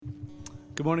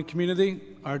Good morning, community.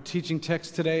 Our teaching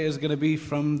text today is going to be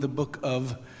from the book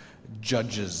of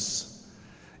Judges.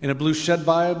 In a blue shed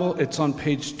Bible, it's on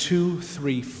page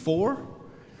 234,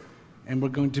 and we're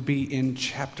going to be in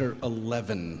chapter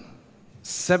 11.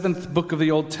 Seventh book of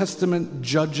the Old Testament,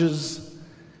 Judges,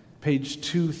 page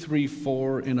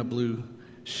 234 in a blue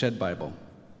shed Bible.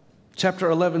 Chapter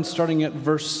 11, starting at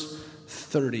verse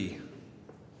 30.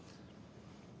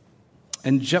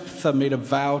 And Jephthah made a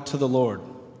vow to the Lord.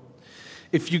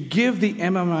 If you give the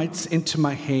Ammonites into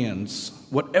my hands,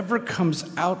 whatever comes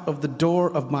out of the door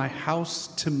of my house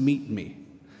to meet me,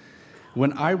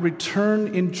 when I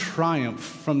return in triumph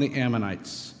from the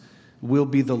Ammonites, will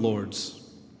be the Lord's,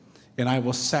 and I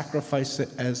will sacrifice it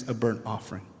as a burnt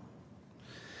offering.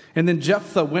 And then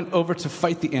Jephthah went over to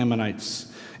fight the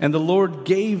Ammonites, and the Lord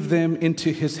gave them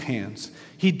into his hands.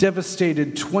 He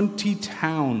devastated 20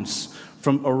 towns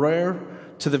from Aroer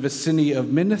to the vicinity of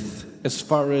Minnith, as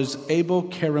far as Abel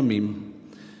Keramim,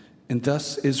 and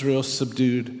thus Israel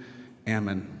subdued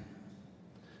Ammon.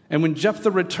 And when Jephthah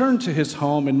returned to his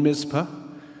home in Mizpah,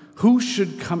 who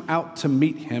should come out to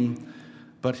meet him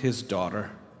but his daughter,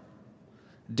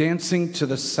 dancing to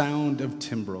the sound of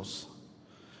timbrels?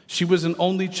 She was an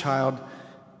only child.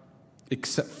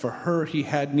 Except for her, he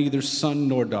had neither son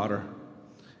nor daughter.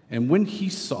 And when he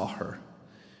saw her,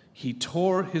 he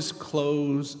tore his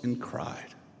clothes and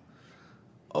cried,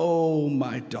 "Oh,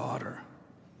 my daughter,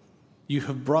 you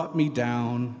have brought me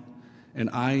down, and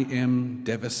I am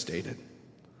devastated.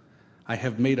 I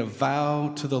have made a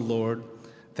vow to the Lord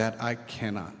that I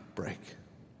cannot break."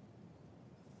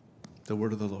 The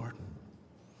word of the Lord.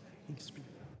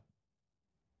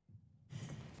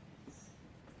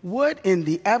 What in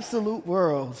the absolute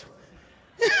world?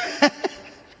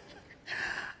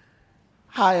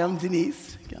 Hi, I'm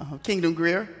Denise, Kingdom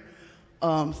Greer,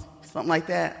 something like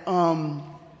that.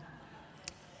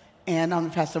 And I'm the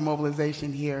pastor of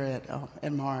mobilization here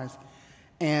at Mars.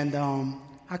 And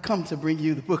I come to bring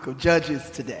you the book of Judges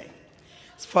today.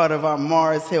 It's part of our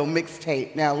Mars Hill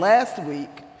mixtape. Now, last week,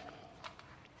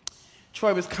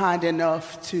 Troy was kind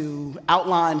enough to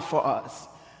outline for us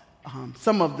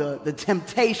some of the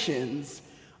temptations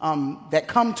that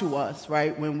come to us,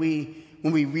 right, when we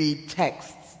read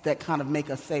texts that kind of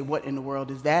make us say, what in the world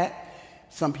is that?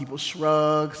 Some people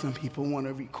shrug, some people want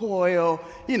to recoil,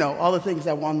 all the things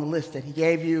that were on the list that he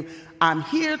gave you. I'm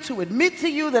here to admit to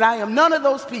you that I am none of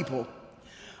those people.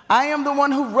 I am the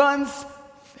one who runs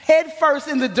headfirst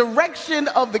in the direction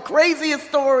of the craziest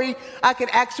story I could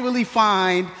actually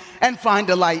find and find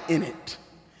delight in it.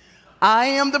 I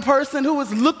am the person who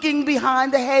is looking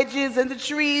behind the hedges and the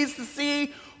trees to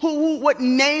see what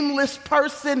nameless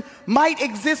person might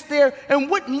exist there and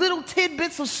what little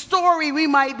tidbits of story we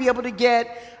might be able to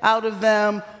get out of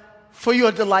them for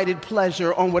your delighted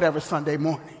pleasure on whatever Sunday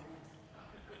morning.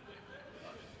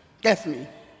 That's me.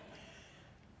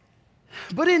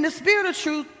 But in the spirit of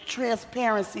true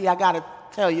transparency, I got to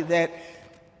tell you that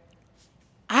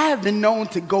I have been known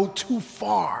to go too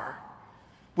far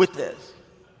with this.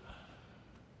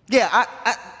 Yeah,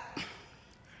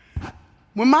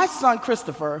 when my son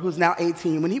Christopher, who's now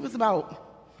 18, when he was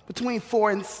about between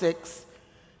 4 and 6,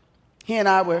 he and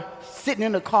I were sitting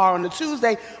in the car on a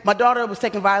Tuesday. My daughter was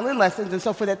taking violin lessons, and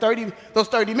so for those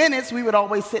 30 minutes, we would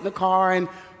always sit in the car and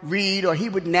read, or he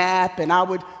would nap, and I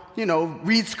would,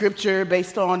 read scripture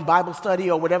based on Bible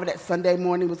study or whatever that Sunday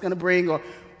morning was going to bring, or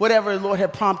whatever the Lord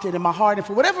had prompted in my heart. And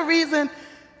for whatever reason,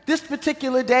 this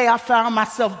particular day, I found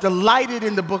myself delighted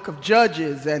in the book of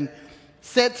Judges and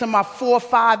said to my 4,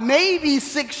 5, maybe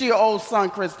 6-year-old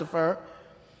son, Christopher,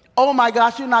 "Oh my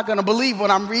gosh, you're not going to believe what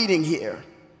I'm reading here."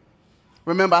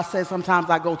 Remember, I said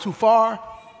sometimes I go too far.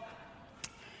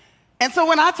 And so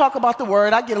when I talk about the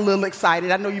word, I get a little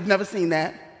excited. I know you've never seen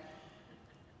that.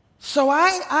 So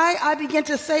I began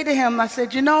to say to him, I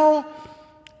said, there's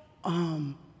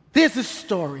this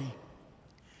story.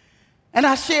 And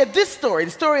I shared this story,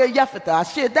 the story of Jephthah. I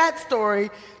shared that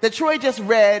story that Troy just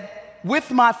read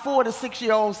with my 4 to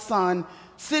 6-year-old son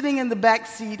sitting in the back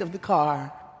seat of the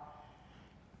car.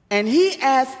 And he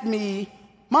asked me,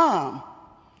 "Mom,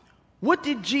 what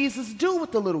did Jesus do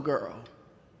with the little girl?"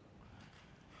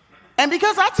 And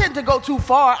because I tend to go too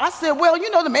far, I said, well,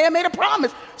 the man made a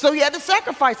promise, so he had to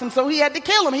sacrifice him, so he had to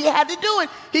kill him. He had to do it.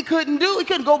 He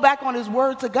couldn't go back on his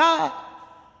word to God.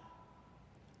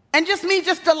 And just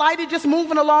delighted, just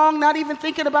moving along, not even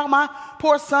thinking about my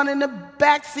poor son in the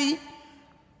back seat.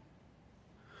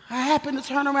 I happened to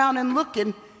turn around and look,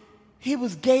 and he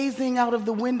was gazing out of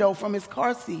the window from his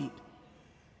car seat.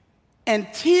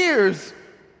 And tears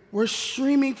were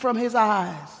streaming from his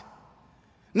eyes.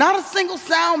 Not a single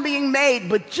sound being made,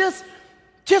 but just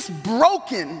just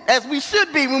broken, as we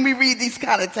should be when we read these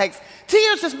kind of texts.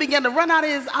 Tears just began to run out of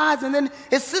his eyes, and then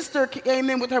his sister came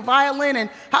in with her violin and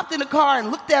hopped in the car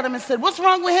and looked at him and said, "What's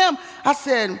wrong with him?" I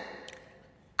said,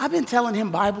 "I've been telling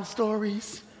him Bible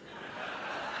stories."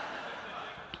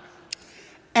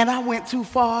 And I went too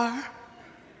far.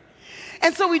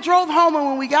 And so we drove home, and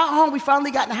when we got home, we finally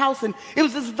got in the house, and it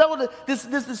was as though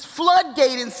this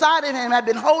floodgate inside of him had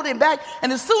been holding back.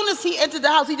 And as soon as he entered the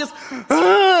house, he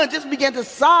just began to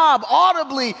sob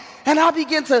audibly. And I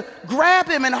began to grab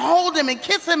him and hold him and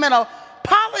kiss him and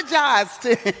apologize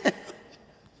to him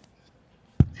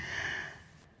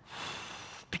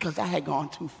because I had gone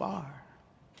too far.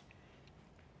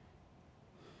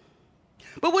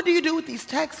 But what do you do with these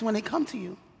texts when they come to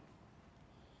you?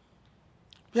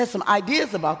 We had some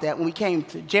ideas about that when we came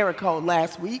to Jericho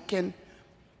last week, and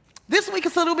this week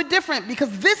it's a little bit different because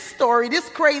this story, this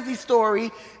crazy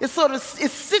story,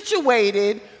 is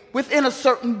situated within a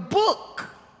certain book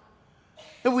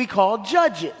that we call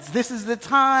Judges. This is the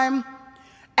time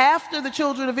after the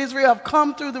children of Israel have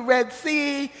come through the Red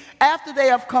Sea, after they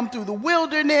have come through the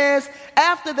wilderness,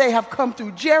 after they have come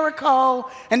through Jericho,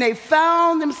 and they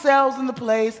found themselves in the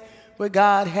place where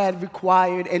God had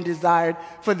required and desired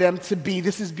for them to be.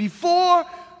 This is before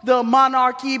the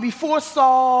monarchy, before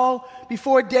Saul,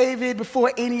 before David,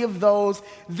 before any of those.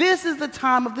 This is the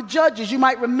time of the judges. You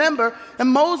might remember that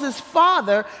Moses'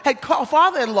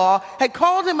 father-in-law had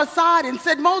called him aside and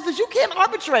said, "Moses, you can't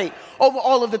arbitrate over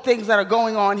all of the things that are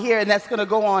going on here and that's going to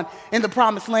go on in the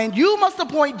promised land. You must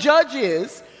appoint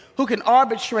judges who can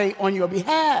arbitrate on your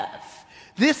behalf."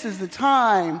 This is the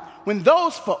time when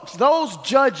those folks, those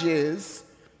judges,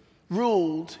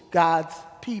 ruled God's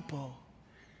people.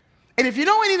 And if you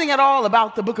know anything at all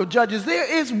about the book of Judges, there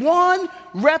is one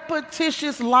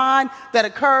repetitious line that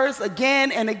occurs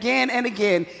again and again and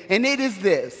again, and it is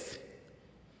this: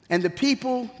 "And the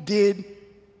people did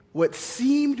what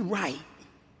seemed right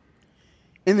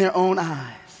in their own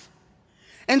eyes."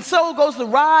 And so goes the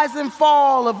rise and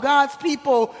fall of God's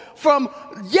people from,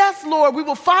 "Yes, Lord, we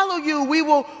will follow you. We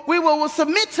will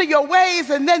submit to your ways."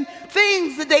 And then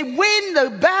things that they win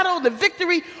the battle, the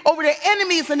victory over their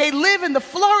enemies, and they live in the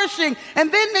flourishing. And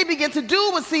then they begin to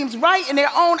do what seems right in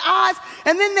their own eyes.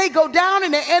 And then they go down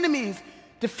and their enemies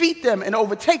defeat them and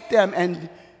overtake them and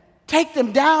take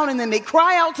them down, and then they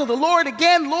cry out to the Lord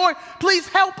again, "Lord, please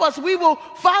help us. We will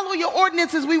follow your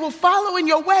ordinances. We will follow in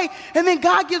your way." And then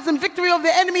God gives them victory over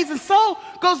their enemies, and so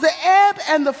goes the ebb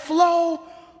and the flow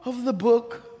of the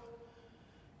book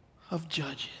of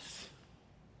Judges.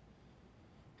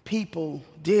 People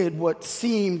did what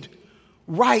seemed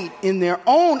right in their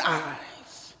own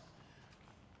eyes.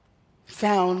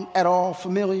 Sound at all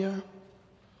familiar?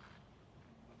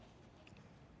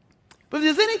 But if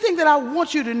there's anything that I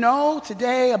want you to know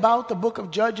today about the book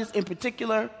of Judges in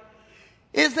particular,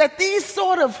 is that these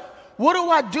sort of "what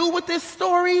do I do with this"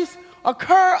 stories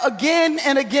occur again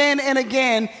and again and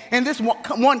again in this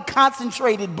one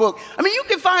concentrated book. I mean, you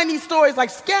can find these stories like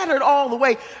scattered all the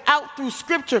way out through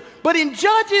Scripture, but in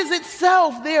Judges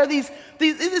itself, there are this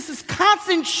is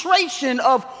concentration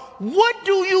of what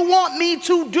do you want me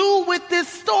to do with this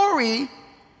story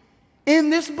in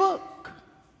this book.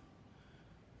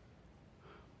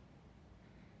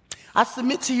 I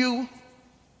submit to you,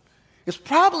 it's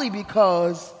probably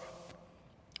because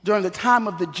during the time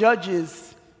of the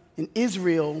judges in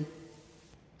Israel,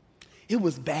 it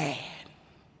was bad.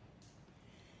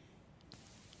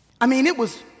 I mean, it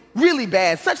was really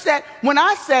bad, such that when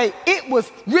I say it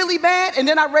was really bad and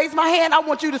then I raise my hand, I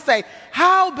want you to say,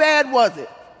 "How bad was it?"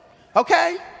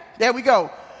 Okay? There we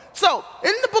go. So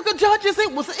in the book of Judges,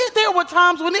 there were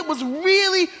times when it was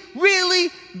really, really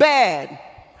bad.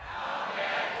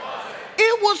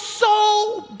 It was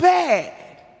so bad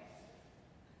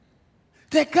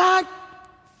that God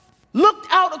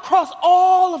looked out across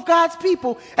all of God's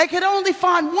people and could only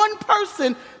find one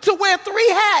person to wear 3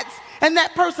 hats, and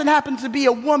that person happened to be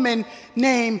a woman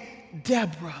named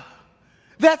Deborah.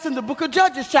 That's in the book of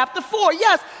Judges, chapter 4.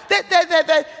 Yes, that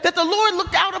the Lord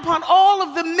looked out upon all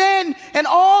of the men and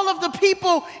all of the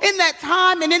people in that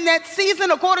time and in that season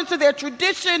according to their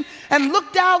tradition, and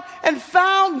looked out and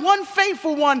found one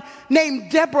faithful one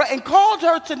named Deborah and called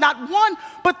her to not one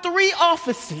but 3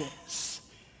 offices: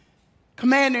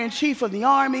 commander-in-chief of the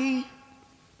army,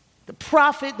 the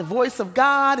prophet, the voice of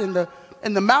God,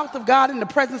 and the mouth of God in the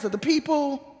presence of the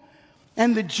people,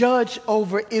 and the judge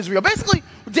over Israel. Basically,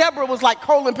 Deborah was like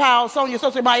Colin Powell, Sonia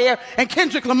Sotomayor, and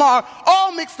Kendrick Lamar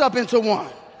all mixed up into one.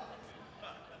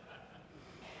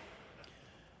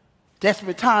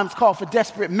 Desperate times call for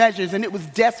desperate measures, and it was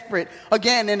desperate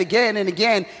again and again and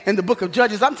again in the book of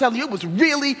Judges. I'm telling you, it was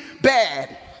really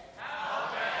bad.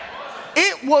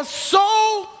 It was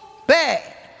so bad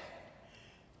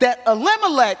that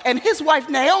Elimelech and his wife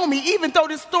Naomi, even though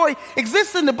this story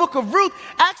exists in the book of Ruth,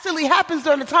 actually happens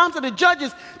during the times of the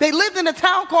judges. They lived in a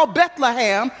town called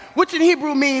Bethlehem, which in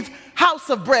Hebrew means house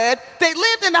of bread. They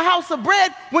lived in the house of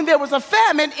bread when there was a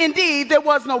famine. Indeed, there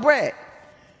was no bread.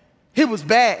 It was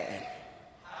bad.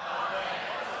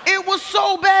 It was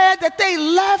so bad that they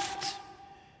left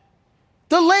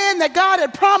the land that God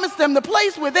had promised them, the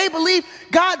place where they believed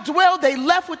God dwelled. They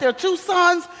left with their 2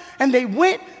 sons and they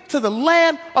went to the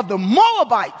land of the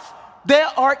Moabites, their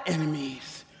arch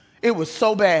enemies. It was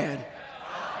so bad.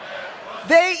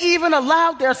 They even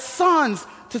allowed their sons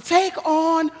to take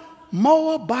on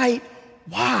Moabite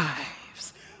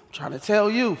wives. I'm trying to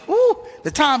tell you,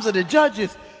 the times of the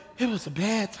judges, it was a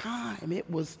bad time. It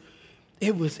was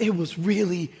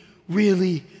really,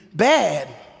 really bad.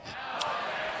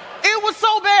 It was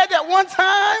so bad that one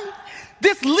time,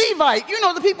 this Levite, you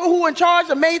know, the people who were in charge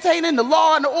of maintaining the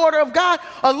law and the order of God,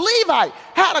 a Levite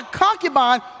had a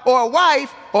concubine or a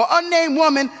wife or unnamed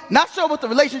woman, not sure what the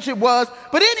relationship was,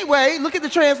 but anyway, look at the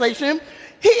translation.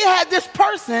 He had this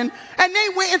person, and they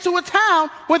went into a town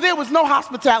where there was no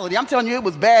hospitality. I'm telling you, it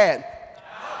was bad.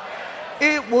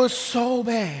 It was so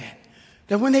bad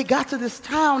that when they got to this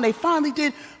town, they finally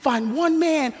did find one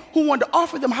man who wanted to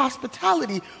offer them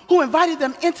hospitality, who invited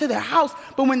them into their house.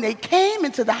 But when they came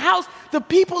into the house, the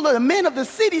men of the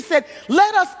city said,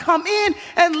 "Let us come in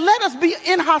and let us be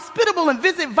inhospitable and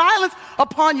visit violence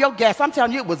upon your guests." I'm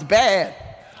telling you, it was bad.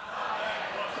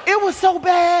 It was so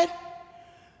bad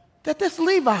that this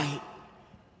Levite,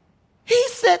 he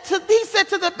said to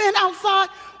the men outside,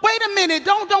 "Wait a minute,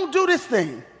 don't do this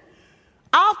thing.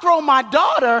 I'll throw my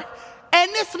daughter and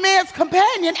this man's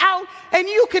companion out, and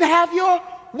you can have your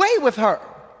way with her."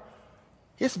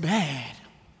 It's bad.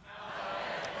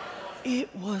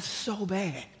 It was so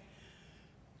bad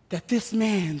that this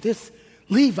man, this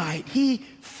Levite, he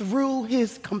threw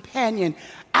his companion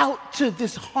out to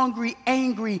this hungry,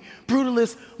 angry,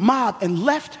 brutalist mob and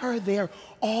left her there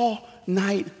all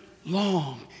night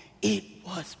long. It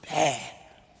was bad.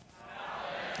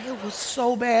 It was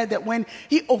so bad that when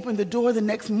he opened the door the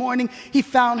next morning, he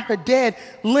found her dead,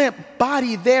 limp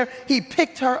body there. He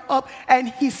picked her up and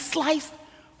he sliced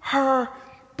her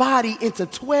body into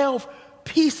 12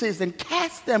 pieces and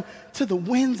cast them to the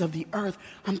winds of the earth.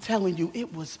 I'm telling you,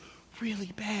 it was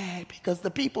really bad because the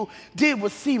people did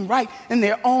what seemed right in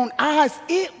their own eyes.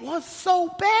 It was so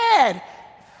bad.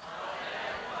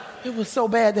 It was so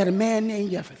bad that a man named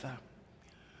Jephthah,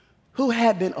 who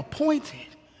had been appointed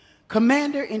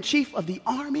commander-in-chief of the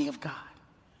army of God,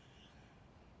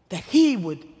 that he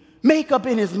would make up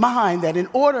in his mind that in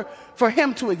order for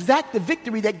him to exact the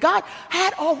victory that God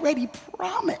had already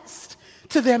promised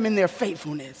to them in their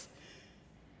faithfulness,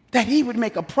 that he would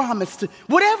make a promise to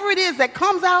whatever it is that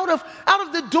comes out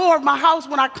of the door of my house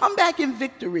when I come back in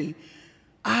victory,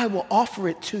 I will offer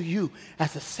it to you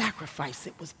as a sacrifice.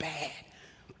 It was bad.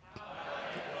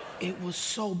 It was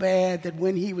so bad that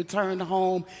when he returned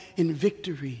home in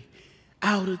victory,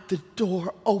 out of the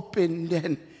door opened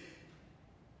and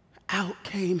out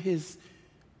came his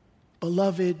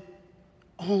beloved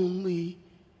only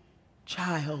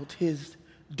child, his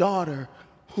daughter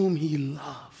whom he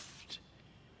loved.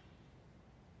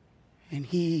 And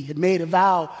he had made a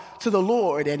vow to the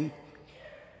Lord and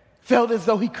felt as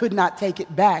though he could not take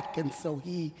it back, and so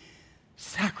he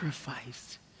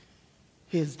sacrificed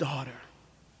his daughter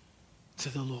to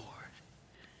the Lord.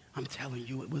 I'm telling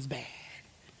you, it was bad.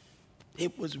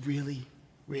 It was really,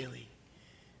 really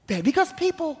bad because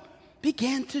people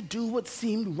began to do what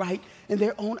seemed right in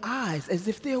their own eyes, as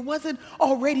if there wasn't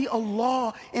already a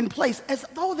law in place, as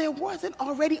though there wasn't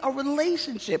already a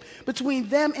relationship between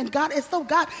them and God, as though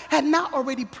God had not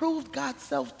already proved God's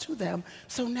self to them.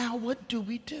 So now what do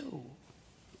we do?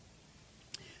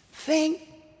 Thank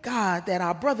God that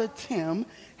our brother Tim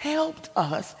helped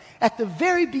us at the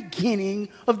very beginning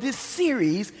of this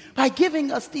series by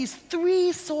giving us these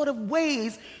 3 sort of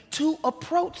ways to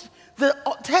approach the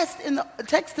text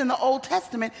in the Old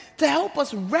Testament to help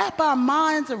us wrap our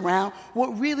minds around what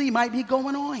really might be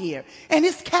going on here. And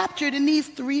it's captured in these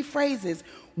 3 phrases.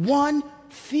 1,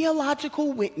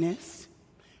 theological witness,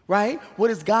 right? What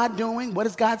is God doing? What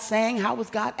is God saying? How is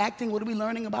God acting? What are we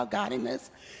learning about God in this?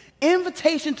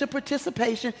 Invitation to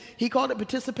participation. He called it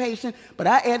participation, but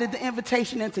I added the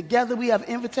invitation, and together we have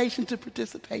invitation to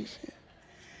participation.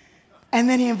 And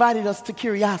then he invited us to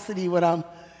curiosity, what I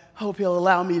hope he'll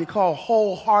allow me to call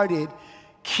wholehearted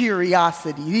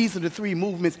curiosity. These are the 3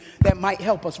 movements that might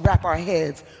help us wrap our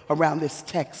heads around this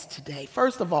text today.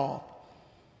 First of all,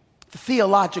 the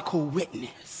theological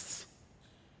witness.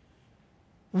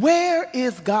 Where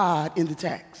is God in the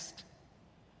text?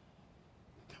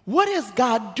 What is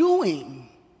God doing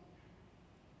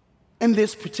in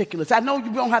this particular? I know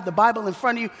you don't have the Bible in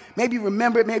front of you. Maybe you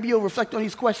remember it. Maybe you'll reflect on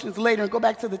these questions later and go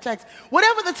back to the text.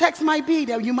 Whatever the text might be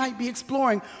that you might be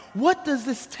exploring, what does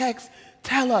this text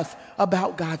tell us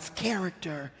about God's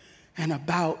character and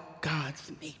about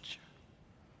God's nature?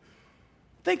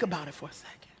 Think about it for a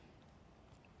second.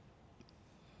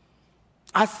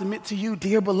 I submit to you,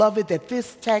 dear beloved, that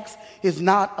this text is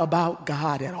not about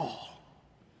God at all.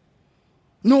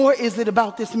 Nor is it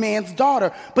about this man's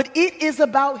daughter, but it is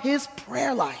about his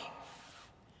prayer life.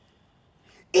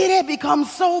 It had become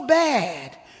so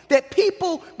bad that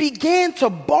people began to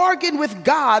bargain with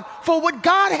God for what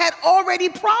God had already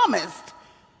promised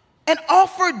and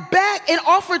offered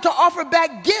to offer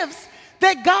back gifts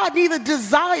that God neither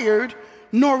desired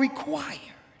nor required.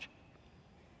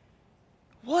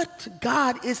 What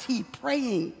God is he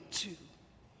praying to?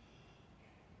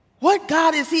 What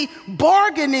God is he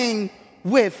bargaining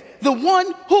with? The one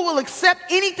who will accept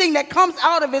anything that comes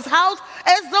out of his house,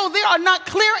 as though there are not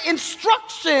clear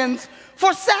instructions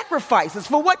for sacrifices,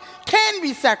 for what can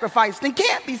be sacrificed and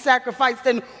can't be sacrificed,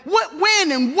 and what,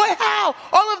 when, and what, how.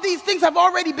 All of these things have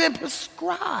already been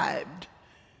prescribed,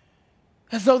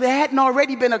 as though there hadn't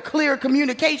already been a clear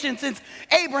communication since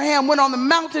Abraham went on the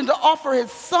mountain to offer his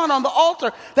son on the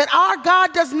altar, that our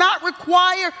God does not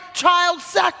require child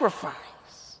sacrifice.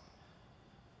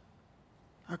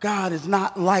 Our God is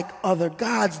not like other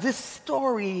gods. This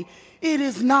story, it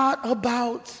is not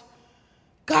about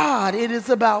God. It is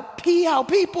about how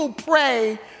people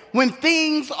pray when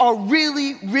things are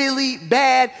really, really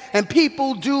bad and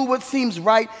people do what seems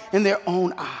right in their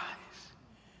own eyes.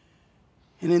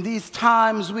 And in these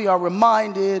times, we are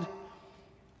reminded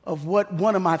of what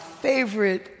one of my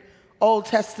favorite Old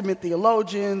Testament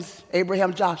theologians,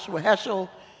 Abraham Joshua Heschel,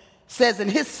 says in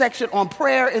his section on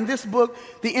prayer in this book,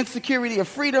 The Insecurity of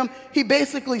Freedom. He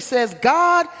basically says,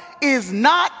 God is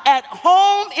not at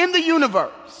home in the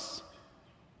universe.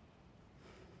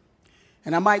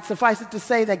 And I might suffice it to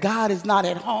say that God is not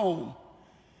at home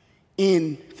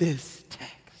in this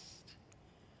text.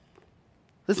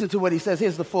 Listen to what he says.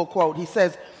 Here's the full quote. He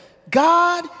says,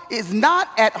 God is not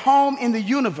at home in the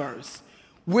universe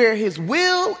where his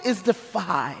will is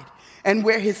defied and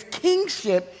where his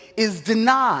kingship is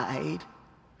denied.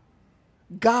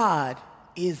 God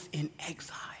is in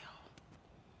exile.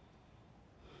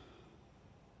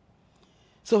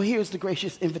 So here's the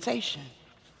gracious invitation.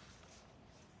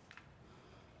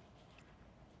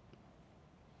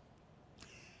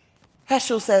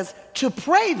 Heschel says, to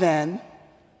pray then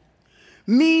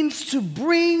means to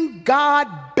bring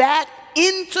God back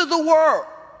into the world,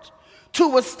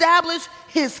 to establish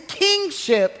his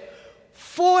kingship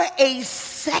for a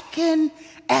second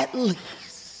at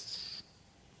least.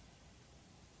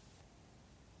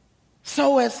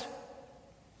 So as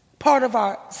part of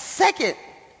our second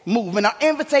movement, our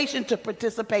invitation to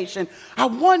participation, I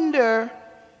wonder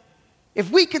if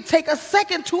we could take a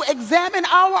second to examine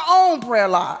our own prayer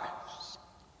lives.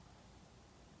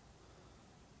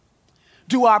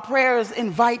 Do our prayers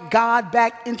invite God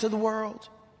back into the world?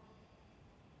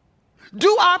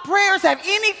 Do our prayers have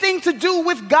anything to do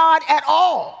with God at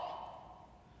all?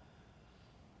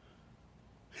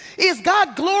 Is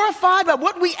God glorified by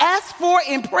what we ask for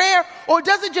in prayer, or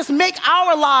does it just make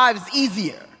our lives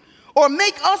easier, or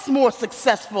make us more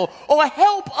successful, or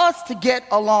help us to get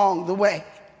along the way?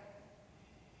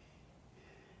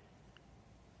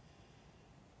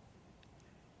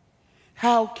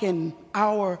 How can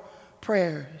our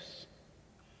prayers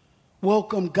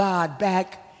welcome God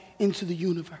back into the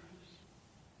universe,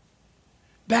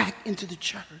 back into the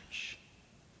church,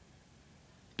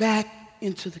 back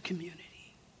into the community?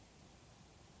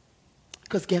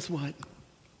 Because guess what?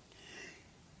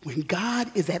 When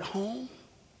God is at home,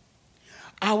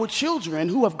 our children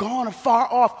who have gone afar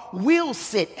off will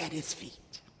sit at his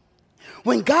feet.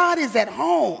 When God is at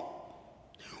home,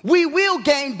 we will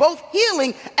gain both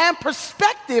healing and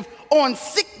perspective on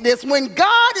sickness. When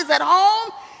God is at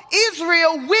home,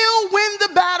 Israel will win the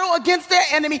battle against their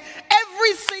enemy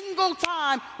every single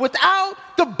time without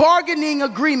the bargaining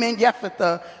agreement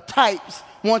Jephthah types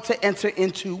want to enter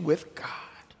into with God.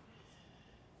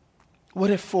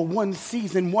 What if for one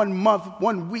season, 1 month,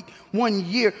 1 week, 1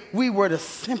 year, we were to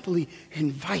simply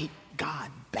invite God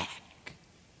back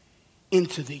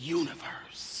into the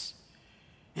universe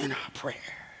in our prayers?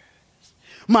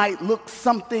 Might look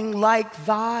something like,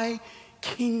 thy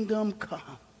kingdom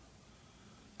come,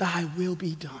 thy will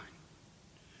be done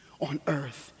on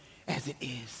earth as it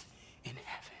is in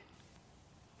heaven.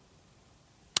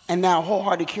 And now,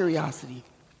 wholehearted curiosity.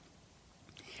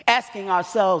 asking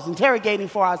ourselves, interrogating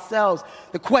for ourselves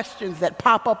the questions that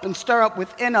pop up and stir up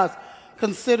within us,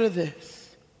 consider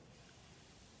this.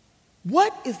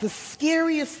 What is the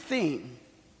scariest thing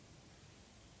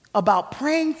about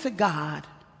praying to God,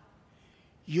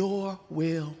 your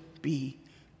will be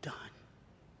done?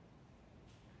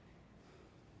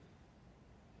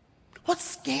 What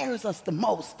scares us the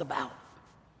most about?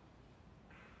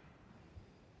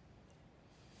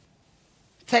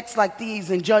 Texts like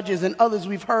these and Judges and others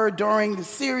we've heard during the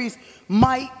series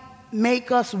might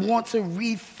make us want to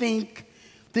rethink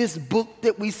this book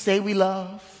that we say we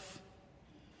love.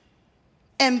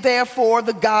 And therefore,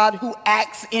 the God who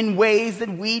acts in ways that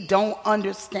we don't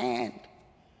understand.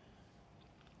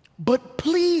 But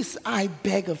please, I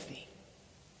beg of thee,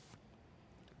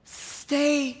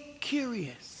 stay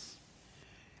curious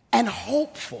and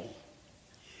hopeful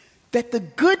that the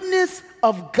goodness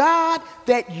of God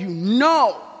that you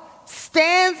know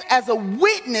stands as a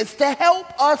witness to help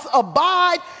us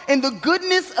abide in the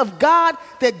goodness of God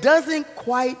that doesn't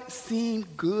quite seem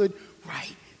good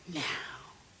right now.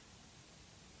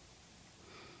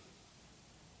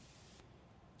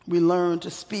 We learn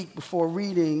to speak before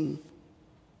reading.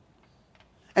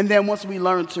 And then once we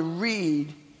learn to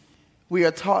read, we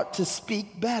are taught to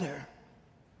speak better.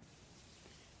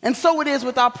 And so it is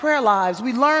with our prayer lives.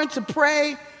 We learn to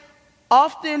pray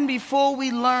often before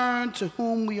we learn to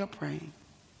whom we are praying.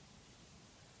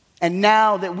 And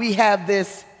now that we have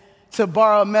this, to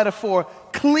borrow a metaphor,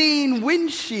 clean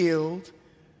windshield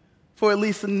for at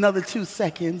least another 2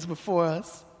 seconds before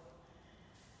us,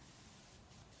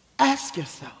 ask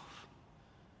yourself,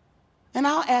 and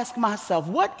I'll ask myself,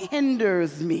 what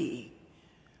hinders me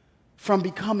from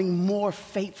becoming more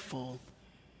faithful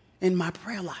in my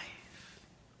prayer life?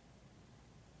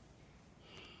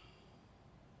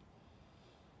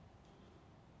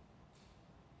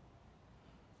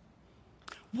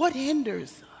 What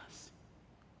hinders us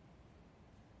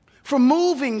from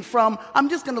moving from, I'm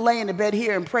just going to lay in the bed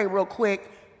here and pray real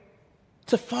quick,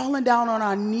 to falling down on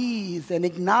our knees and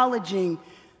acknowledging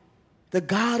the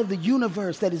God of the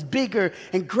universe that is bigger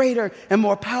and greater and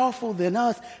more powerful than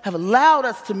us, have allowed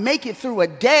us to make it through a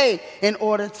day in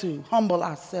order to humble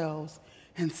ourselves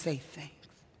and say thanks?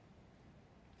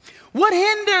 What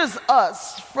hinders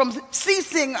us from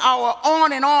ceasing our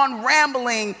on and on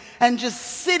rambling and just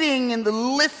sitting in the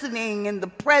listening, in the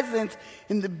presence,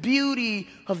 in the beauty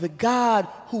of the God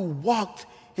who walked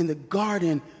in the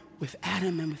garden with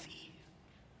Adam and with Eve?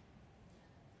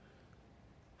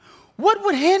 What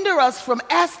would hinder us from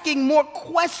asking more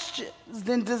questions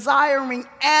than desiring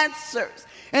answers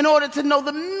in order to know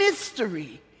the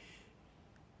mystery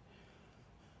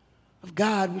of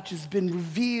God, which has been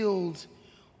revealed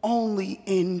only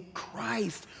in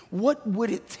Christ? What would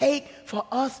it take for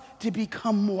us to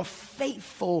become more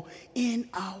faithful in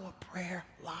our prayer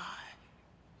life?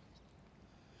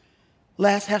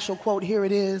 Last Heschel quote, here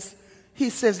it is. He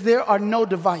says, there are no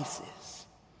devices,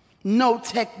 no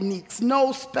techniques,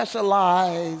 no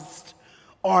specialized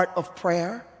art of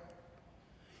prayer.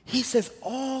 He says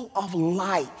all of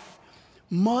life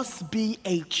must be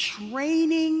a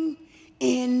training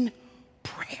in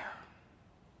prayer.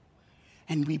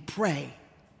 And we pray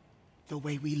the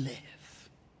way we live.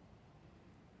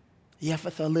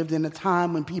 Jephthah lived in a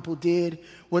time when people did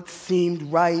what seemed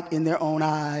right in their own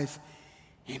eyes,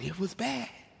 and it was bad.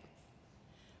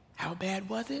 How bad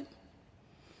was it?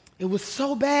 It was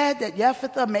so bad that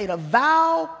Jephthah made a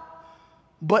vow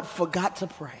but forgot to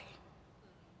pray.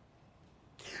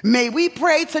 May we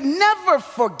pray to never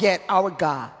forget our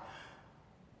God,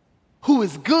 who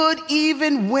is good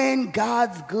even when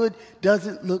God's good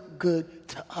doesn't look good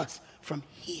to us from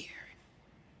here.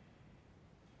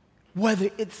 Whether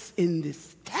it's in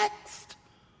this text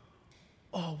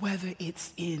or whether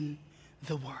it's in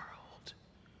the world,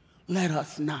 let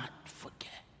us not forget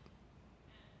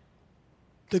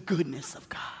the goodness of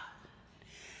God.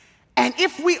 And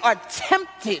if we are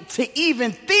tempted to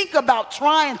even think about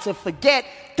trying to forget,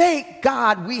 thank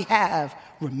God we have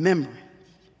remembrance.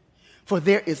 For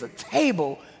there is a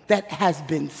table that has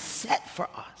been set for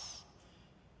us,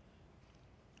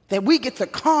 that we get to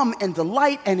come and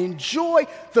delight and enjoy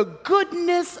the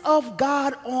goodness of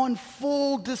God on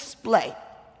full display.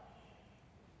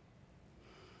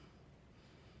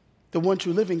 The one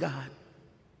true living God,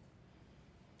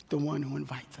 the one who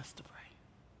invites us to pray.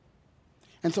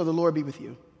 And so the Lord be with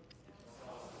you.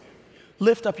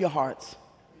 Lift up your hearts.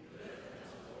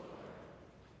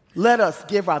 Let us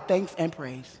give our thanks and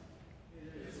praise.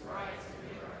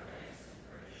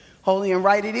 Holy and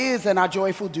right it is, and our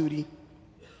joyful duty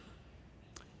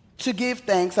to give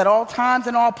thanks at all times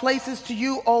and all places to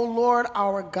you, O Lord,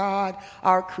 our God,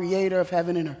 our creator of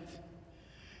heaven and earth.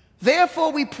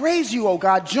 Therefore we praise you, O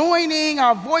God, joining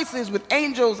our voices with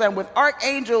angels and with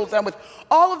archangels and with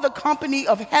all of the company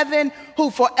of heaven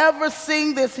who forever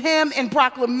sing this hymn in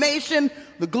proclamation,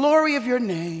 the glory of your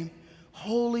name.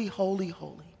 Holy, holy,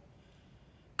 holy.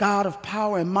 God of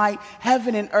power and might,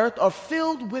 heaven and earth are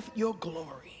filled with your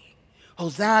glory.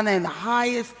 Hosanna in the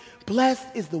highest. Blessed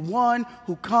is the one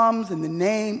who comes in the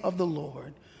name of the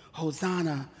Lord.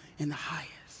 Hosanna in the highest.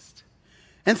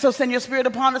 And so send your spirit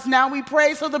upon us now, we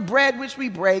pray, so the bread which we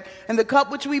break and the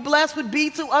cup which we bless would be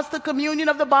to us the communion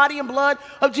of the body and blood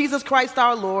of Jesus Christ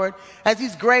our Lord. As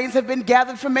these grains have been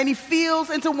gathered from many fields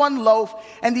into one loaf,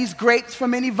 and these grapes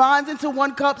from many vines into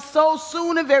one cup, so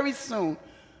soon and very soon,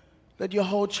 let your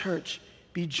whole church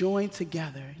be joined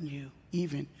together in you,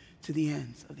 even to the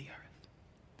ends of the earth.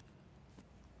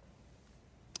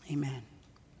 Amen.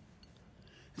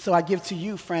 So I give to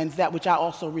you, friends, that which I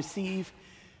also receive,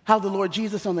 how the Lord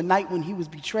Jesus, on the night when he was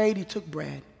betrayed, he took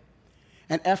bread.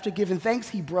 And after giving thanks,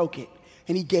 he broke it,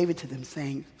 and he gave it to them,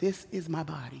 saying, "This is my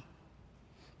body,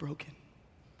 broken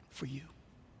for you."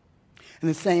 In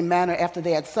the same manner, after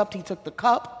they had supped, he took the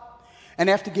cup, and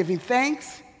after giving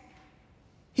thanks,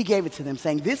 he gave it to them,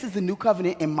 saying, "This is the new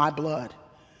covenant in my blood.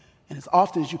 And as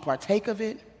often as you partake of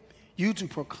it, you do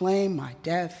proclaim my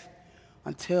death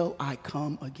until I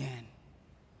come again."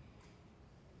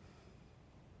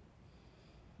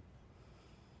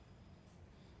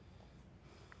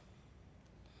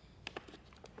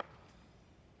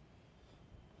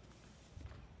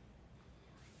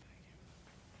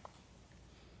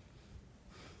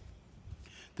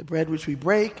 The bread which we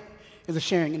break is a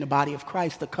sharing in the body of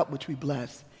Christ. The cup which we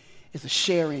bless is a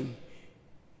sharing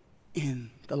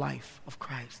in the life of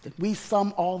Christ. And we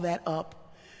sum all that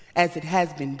up as it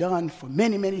has been done for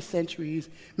many, many centuries,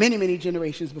 many, many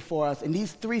generations before us. In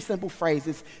these three simple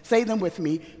phrases, say them with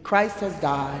me: Christ has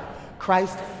died,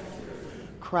 Christ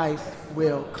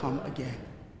will come again.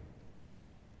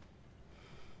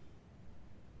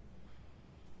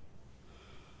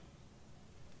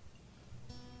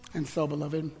 And so,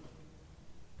 beloved,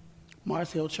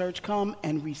 Mars Hill Church, come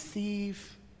and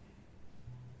receive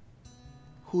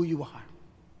who you are.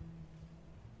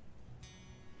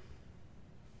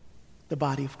 The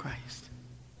body of Christ.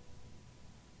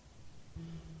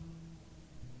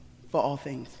 For all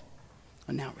things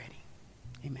are now ready.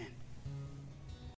 Amen.